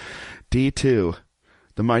reveal. D2.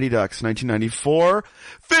 The Mighty Ducks, 1994.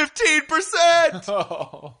 15%!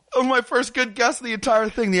 Oh. Of my first good guess of the entire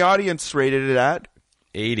thing. The audience rated it at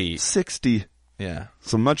 80. 60. Yeah.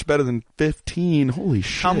 So much better than 15. Holy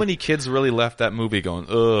shit. How many kids really left that movie going,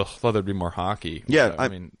 ugh, thought there'd be more hockey? Yeah. I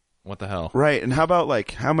mean, what the hell? Right. And how about,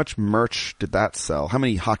 like, how much merch did that sell? How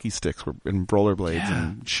many hockey sticks were and rollerblades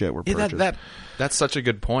and shit were purchased? That's such a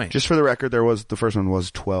good point. Just for the record, the first one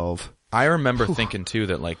was 12. I remember thinking, too,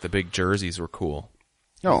 that, like, the big jerseys were cool.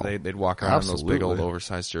 Oh, they'd walk around in those big old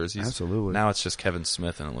oversized jerseys. Absolutely. Now it's just Kevin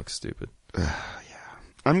Smith and it looks stupid. Yeah.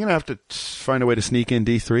 I'm going to have to find a way to sneak in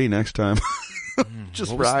D3 next time.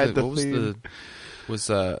 Just ride the theme. Was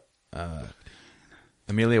Emilio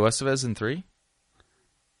Estevez in 3?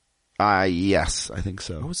 Yes, I think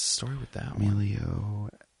so. What was the story with that Emilio,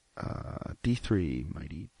 D3,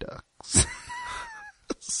 Mighty Ducks.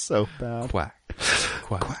 So bad.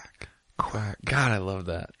 Quack. God, I love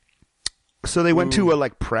that. So they went to a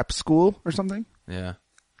prep school or something? Yeah.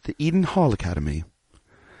 The Eden Hall Academy.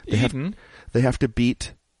 They have to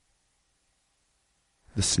beat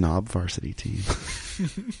the snob varsity team.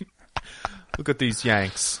 Look at these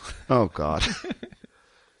Yanks. Oh, God.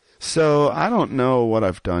 So I don't know what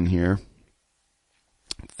I've done here.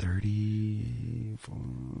 34.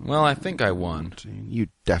 Well, I think I won. You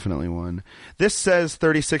definitely won. This says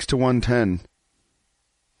 36 to 110.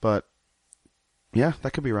 But, yeah,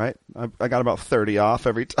 that could be right. I got about 30 off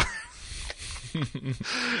every time.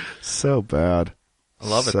 So bad. I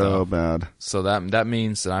love it, though. So bad. So that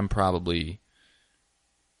means that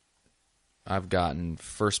I've gotten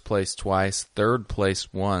first place twice, third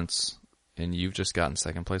place once, and you've just gotten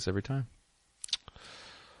second place every time.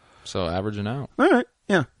 So averaging out. All right.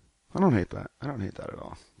 Yeah. I don't hate that. I don't hate that at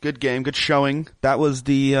all. Good game. Good showing. That was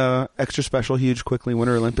the extra special, huge, quickly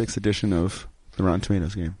Winter Olympics edition of the Rotten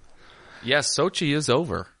Tomatoes game. Yes, Sochi is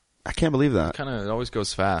over. I can't believe that. It always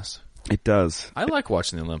goes fast. It does. I like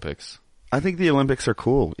watching the Olympics. I think the Olympics are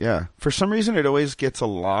cool, yeah. For some reason, it always gets a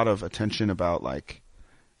lot of attention about,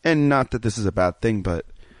 and not that this is a bad thing, but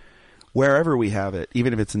wherever we have it,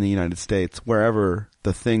 even if it's in the United States, wherever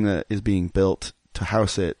the thing that is being built to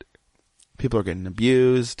house it, people are getting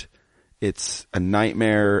abused. It's a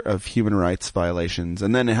nightmare of human rights violations.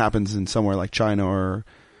 And then it happens in somewhere like China or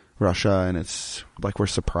Russia, and it's like we're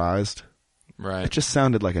surprised. Right. It just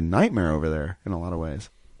sounded like a nightmare over there in a lot of ways.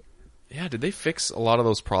 Yeah, did they fix a lot of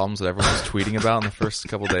those problems that everyone was tweeting about in the first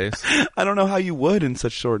couple days? I don't know how you would in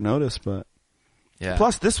such short notice, but yeah.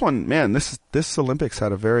 Plus, this one, man, this Olympics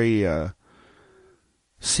had a very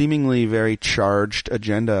seemingly very charged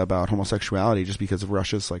agenda about homosexuality, just because of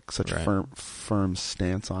Russia's such firm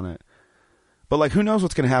stance on it. But who knows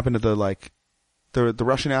what's going to happen to the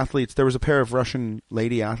Russian athletes? There was a pair of Russian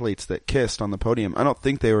lady athletes that kissed on the podium. I don't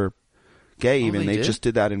think they were gay. Even they just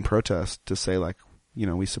did that in protest to say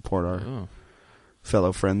we support our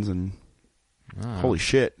fellow friends, and holy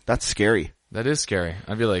shit, that's scary. That is scary.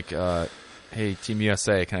 I'd be like, hey, Team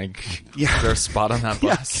USA, can I get a spot on that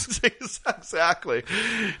bus? Yes,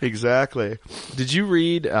 exactly. Did you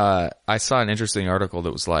read, I saw an interesting article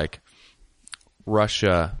that was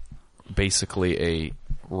Russia, basically a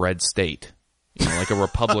red state. A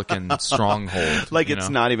Republican stronghold. It's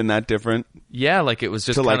not even that different. Yeah, it was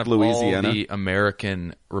just kind of Louisiana. all the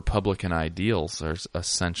American Republican ideals are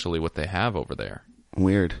essentially what they have over there.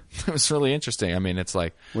 Weird. It was really interesting. I mean, it's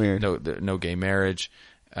weird. No gay marriage,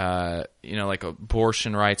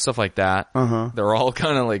 abortion rights, stuff like that. Uh-huh. They're all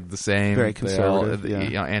kind of the same. Very conservative.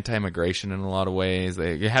 Anti-immigration in a lot of ways.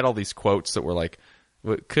 They had all these quotes that were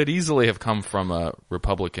could easily have come from a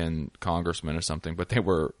Republican congressman or something, but they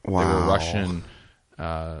were Russian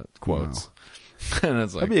quotes. Wow. And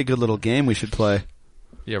it's that'd be a good little game we should play.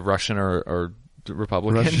 Yeah, Russian or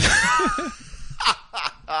Republican.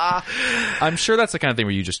 I'm sure that's the kind of thing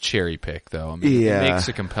where you just cherry pick, though. I mean, it makes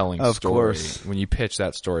a compelling story. Course. When you pitch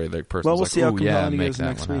that story, the person's we'll see how compelling it is make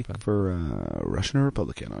next week for Russian or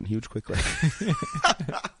Republican on Huge Quickly.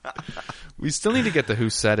 We still need to get the Who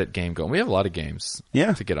Said It game going. We have a lot of games to get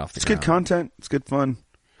off the ground. It's good content. It's good fun.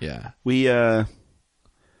 Yeah. We'd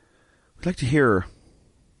like to hear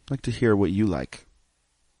what you like.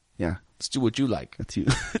 Yeah. Let's do what you like. That's you.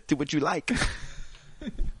 Do what you like.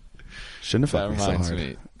 Shouldn't have fucked me so hard.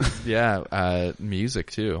 Me. Yeah, music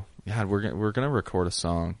too. Yeah, we're gonna record a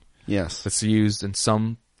song. Yes. That's used in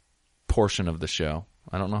some portion of the show.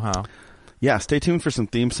 I don't know how. Yeah, stay tuned for some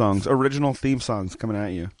theme songs, original theme songs coming at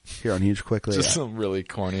you here on Huge Quickly. Just some really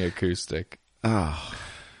corny acoustic. Oh,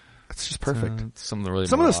 it's just perfect. Some of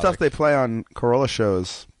the stuff they play on Corolla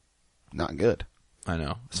shows, not good. I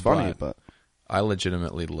know. It's funny, but I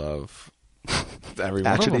legitimately love every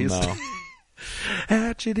one of them, though.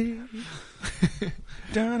 Hatchety.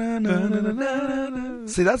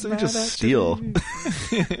 See, that's what we just steal.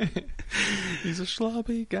 He's a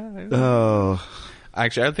schlubby guy. Oh.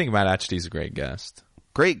 Actually, I think Matt Atchity's a great guest.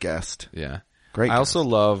 Great guest. Yeah. Great guest. I also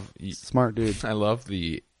love... Smart dude. I love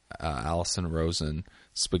the Allison Rosen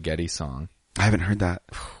Spaghetti song. I haven't heard that.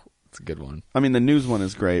 It's a good one. I mean, the news one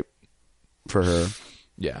is great for her.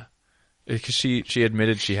 Yeah. Because she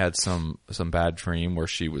admitted she had some bad dream where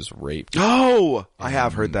she was raped. Oh, I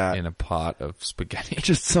have heard that. In a pot of spaghetti.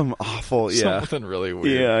 Just some awful, Something really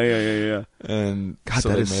weird. Yeah. And God, so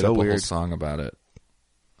that they is made so up a weird. whole song about it.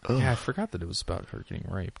 Ugh. Yeah, I forgot that it was about her getting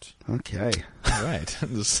raped. Okay. All right.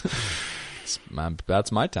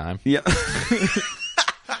 That's my time. Yeah.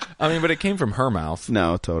 I mean, but it came from her mouth.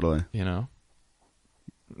 No, totally. You know?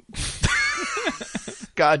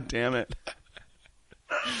 God damn it.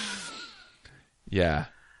 Yeah.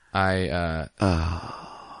 Yeah.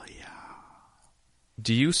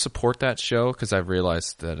 Do you support that show? Because I've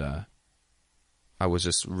realized that I was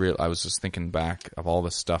just thinking back of all the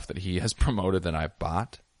stuff that he has promoted that I've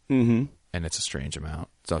bought. Mm-hmm. And it's a strange amount.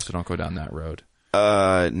 So don't go down that road.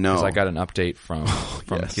 No. Because I got an update from yes.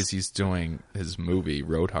 because he's doing his movie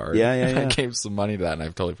Road Hard. Yeah. And I gave some money to that, and I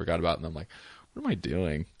totally forgot about it. And I'm like, what am I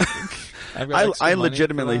doing? I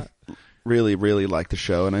legitimately really, really like the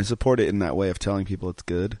show, and I support it in that way of telling people it's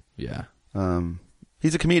good. Yeah.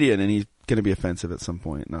 He's a comedian, and he's going to be offensive at some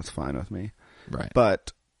point, and that's fine with me. Right.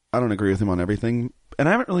 But I don't agree with him on everything, and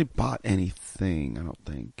I haven't really bought anything, I don't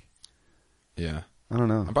think. Yeah. I don't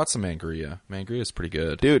know. I bought some Mangria. Mangria's pretty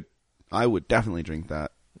good. Dude, I would definitely drink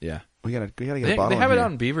that. Yeah. We gotta get a bottle. They have in it here.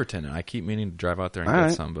 out in Beaverton, and I keep meaning to drive out there and All get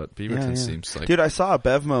right. some, but Beaverton seems like... Dude, I saw a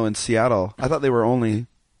Bevmo in Seattle. I thought they were only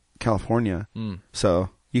California. So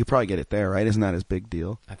you could probably get it there, right? Isn't that his big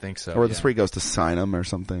deal? I think so. Or that's where he goes to sign them or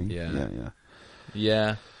something. Yeah.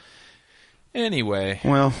 Yeah. Anyway.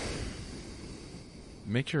 Well.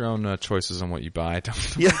 Make your own choices on what you buy.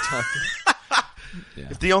 Don't Yeah. Yeah.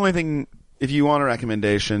 If you want a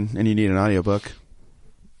recommendation and you need an audiobook,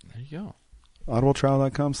 There you go.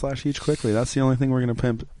 audibletrial.com/eachquickly. That's the only thing we're going to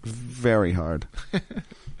pimp very hard.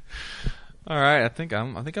 All right, I think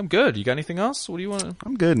I'm good. You got anything else? What do you want?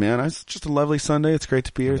 I'm good, man. It's just a lovely Sunday. It's great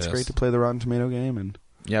to be here. It's It great is. to play the Rotten Tomato game, and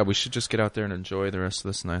Yeah, we should just get out there and enjoy the rest of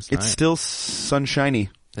this nice night. it's still sunshiny.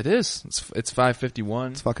 It is. It's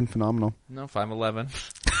 5:51. It's fucking phenomenal. No, 5:11.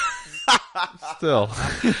 Still.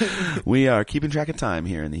 We are keeping track of time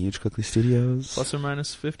here in the Huge Quickly Studios. Plus or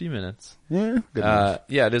minus 50 minutes. Yeah, good enough.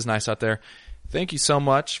 Yeah, it is nice out there. Thank you so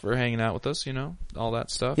much for hanging out with us, all that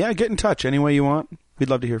stuff. Yeah, get in touch any way you want. We'd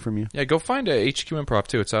love to hear from you. Yeah, go find HQ Improv,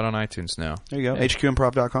 too. It's out on iTunes now. There you go. Yeah.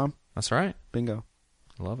 HQimprov.com. That's right. Bingo.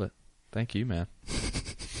 I love it. Thank you, man.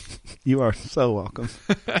 You are so welcome.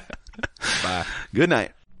 Bye. Good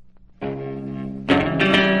night.